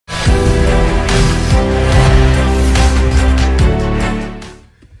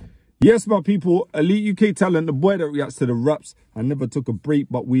Yes, my people, Elite UK Talent, the boy that reacts to the raps. I never took a break,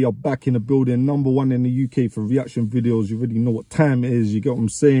 but we are back in the building, #1 in the UK for reaction videos. You already know what time it is, you get what I'm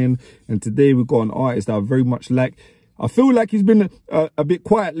saying? And today we've got an artist that I very much like. I feel like he's been a bit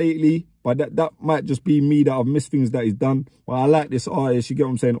quiet lately, but that might just be me, that I've missed things that he's done. But I like this artist, you get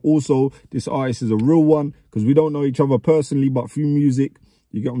what I'm saying? Also, this artist is a real one, because we don't know each other personally, but through music.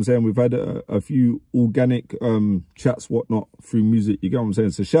 You get what I'm saying? We've had a few organic chats, whatnot, through music. You get what I'm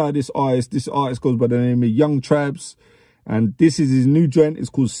saying? So shout out this artist. This artist goes by the name of Tribez. And this is his new joint. It's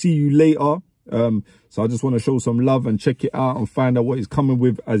called See You Later. So I just want to show some love and check it out and find out what he's coming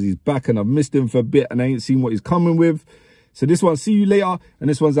with as he's back. And I've missed him for a bit and I ain't seen what he's coming with. So this one's See You Later. And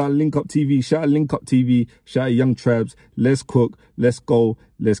this one's out Link Up TV. Shout out Link Up TV. Shout out Tribez. Let's cook. Let's go.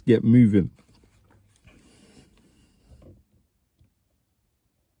 Let's get moving.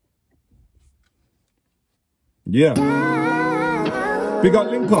 Yeah. Big up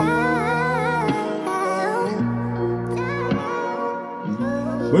Link Up.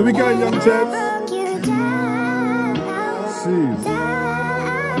 Where we going, Tribez? Jeez.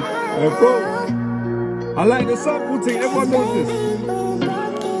 Hey, bro. I like the sample thing. Everyone knows this.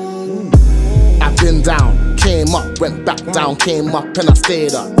 I've been down, came up, went back down, came up and I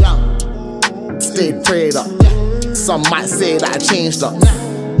stayed up. Stayed prayed up. Some might say that I changed up.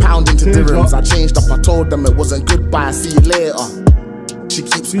 Pound into dirhams, I changed up. I told them it wasn't goodbye, see you later. She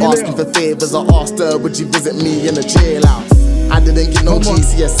keeps asking for favors. I asked her, would you visit me in the jailhouse? I didn't get no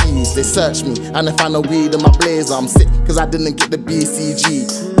GCSEs, they searched me and they found a weed in my blazer. I'm sick cause I didn't get the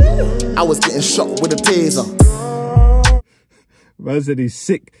BCG. I was getting shot with a taser. Man said he's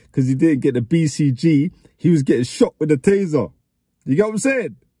sick because he didn't get the BCG. He was getting shot with a taser. You get what I'm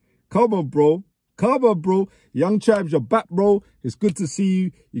saying? Come on, bro. Come on, bro. Tribez, you're back, bro. It's good to see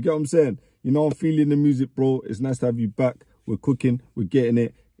you. You get what I'm saying? You know, I'm feeling the music, bro. It's nice to have you back. We're cooking. We're getting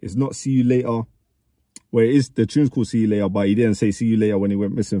it. It's not See You Later. Well, it is. The tune's called See You Later, but he didn't say See You Later when he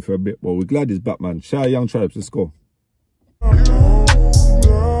went missing for a bit. Well, we're glad he's back, man. Shout out Tribez. Let's go.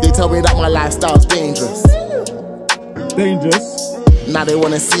 They tell me that my lifestyle's dangerous. Dangerous? Now they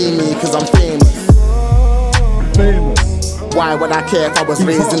want to see me because I'm famous. Famous. Why would I care if I was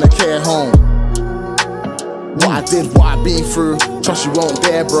raised in a care home? What I did, what I've been through, trust you won't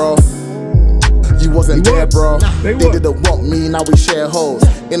dare, bro. You wasn't there, bro. They didn't want me, now we share hoes.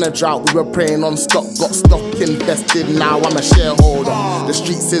 In a drought, we were praying on stock. Got stock invested, now I'm a shareholder. The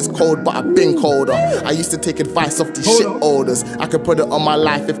streets is cold, but I've been colder. I used to take advice off these shit holders. I could put it on my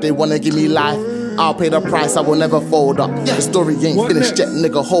life if they wanna give me life. I'll pay the price, I will never fold up. The story ain't finished yet,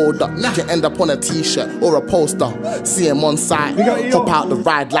 nigga, hold up. You can end up on a t-shirt or a poster. See him on site, hop out the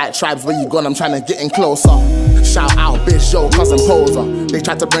ride like Tribez. Where you gone? I'm trying to get in closer. Shout out, bitch, yo, cousin poser. They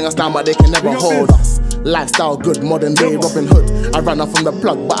tried to bring us down, but they can never hold us. Lifestyle good, modern day Robin Hood. I ran off from the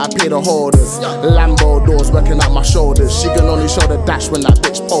plug, but I pay the holders. Lambo doors working out my shoulders. She can only show the dash when that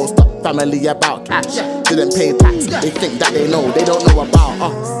bitch post up. Family about cash, didn't pay tax. They think that they know, they don't know about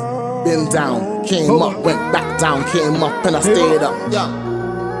us. Been down, came up, went back down, came up and I stayed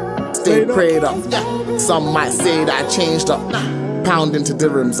up. Stayed prayed up. Some might say that I changed up. Pound into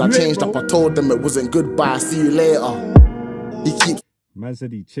dirhams, I changed up. I told them it wasn't goodbye, see you later. He keeps. Man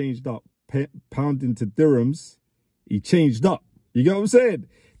said he changed up. Pound into dirhams, he changed up. You get what I'm saying?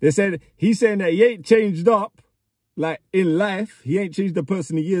 They said he's saying that he ain't changed up, like in life. He ain't changed the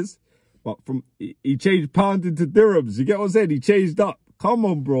person he is, but he changed pound into dirhams. You get what I'm saying? He changed up. Come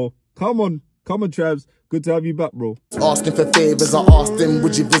on, bro. Come on, Tribez. Good to have you back, bro. Asking for favors, I asked him,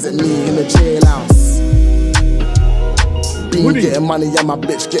 would you visit me in the jailhouse? Been getting money, yeah, my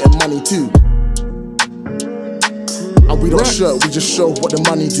bitch getting money too. And we don't show, we just show what the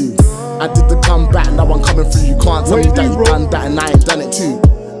money do. I did the comeback, now I'm coming through. You can't tell me that you done that and I ain't done it too.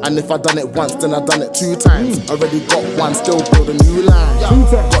 And if I done it once, then I done it 2 times. Already got one, still build a new line.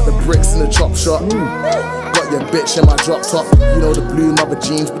 Got the bricks in the chop shop. Got your bitch in my drop top. You know the blue mother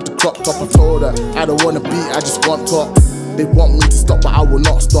jeans with the crop top. I told her I don't wanna beat, I just want top. They want me to stop, but I will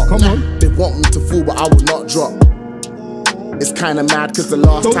not stop. They want me to fall, but I will not drop. It's kinda mad cause the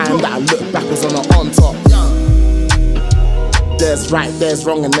last time that I looked back was on the on top. There's right, there's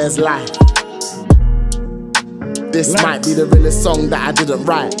wrong, and there's life. This might be the realest song that I didn't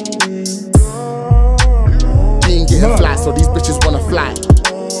write. Been getting fly, so these bitches wanna fly.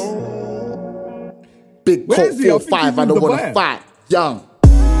 Big coat 4-5, I don't wanna fight. Young.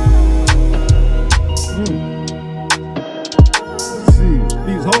 See,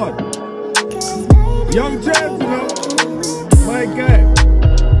 he's hard. Tribez, you know. My guy.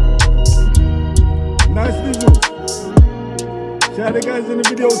 Nice visuals. Shout out the guys in the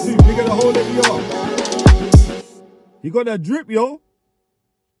video too. We got a whole lot of y'all. You got that drip, yo.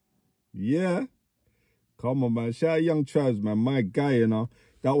 Yeah. Come on, man. Shout out Young Tribez, man. My guy, you know.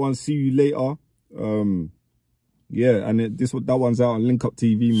 That one, See You Later. Yeah, and that one's out on Link Up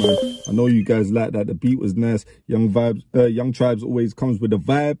TV, man. I know you guys like that. The beat was nice. Young Tribez always comes with a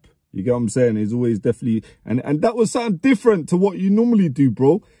vibe. You get what I'm saying? He's always definitely... And that was something different to what you normally do,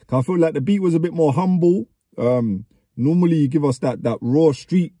 bro. Cause I feel like the beat was a bit more humble. Normally you give us that raw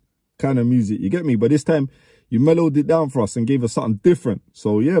street kind of music. You get me? But this time you mellowed it down for us and gave us something different.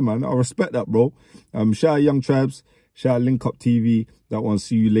 So yeah, man, I respect that, bro. Shout out Young Tribez. Shout out Link Up TV. That one,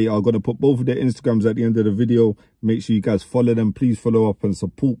 See You Later. I'm going to put both of their Instagrams at the end of the video. Make sure you guys follow them. Please follow up and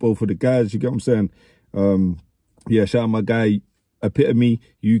support both of the guys. You get what I'm saying? Yeah, shout out my guy, Epitome,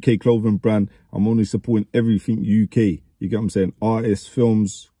 UK clothing brand. I'm only supporting everything UK. You get what I'm saying? Artists,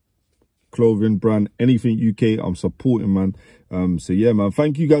 films, clothing brand, anything UK, I'm supporting, man. So yeah, man,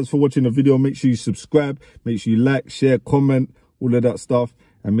 thank you guys for watching the video. Make sure you subscribe. Make sure you like, share, comment, all of that stuff.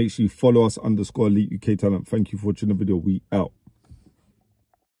 And make sure you follow us _Eliteuktalent. Thank you for watching the video. We out.